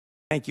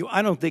Thank you.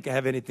 I don't think I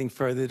have anything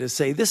further to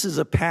say. This is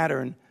a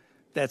pattern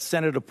that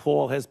Senator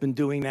Paul has been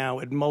doing now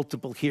at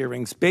multiple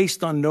hearings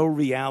based on no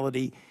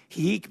reality.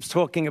 He keeps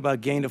talking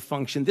about gain of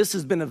function. This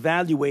has been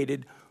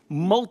evaluated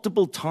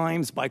multiple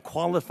times by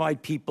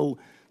qualified people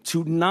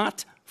to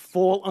not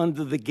fall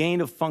under the gain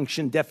of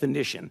function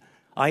definition.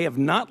 I have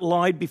not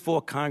lied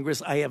before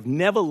Congress. I have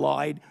never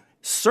lied,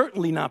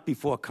 certainly not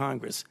before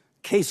Congress.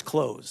 Case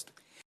closed.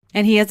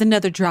 And he has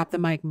another drop the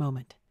mic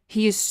moment.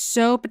 He is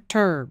so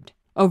perturbed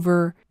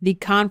over the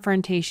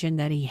confrontation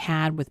that he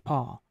had with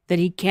Paul that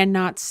he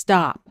cannot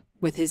stop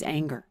with his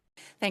anger.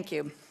 Thank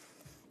you.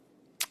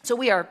 So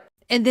we are.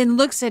 And then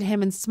looks at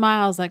him and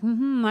smiles like,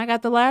 I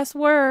got the last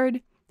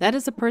word. That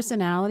is a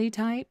personality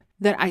type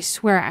that I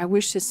swear I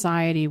wish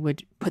society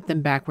would put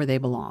them back where they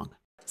belong.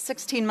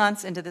 16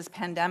 months into this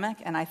pandemic,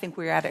 and I think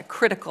we're at a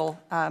critical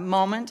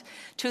moment.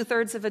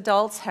 2/3 of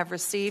adults have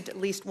received at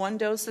least one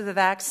dose of the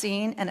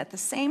vaccine, and at the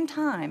same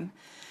time,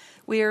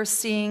 we are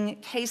seeing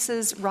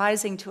cases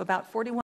rising to about 41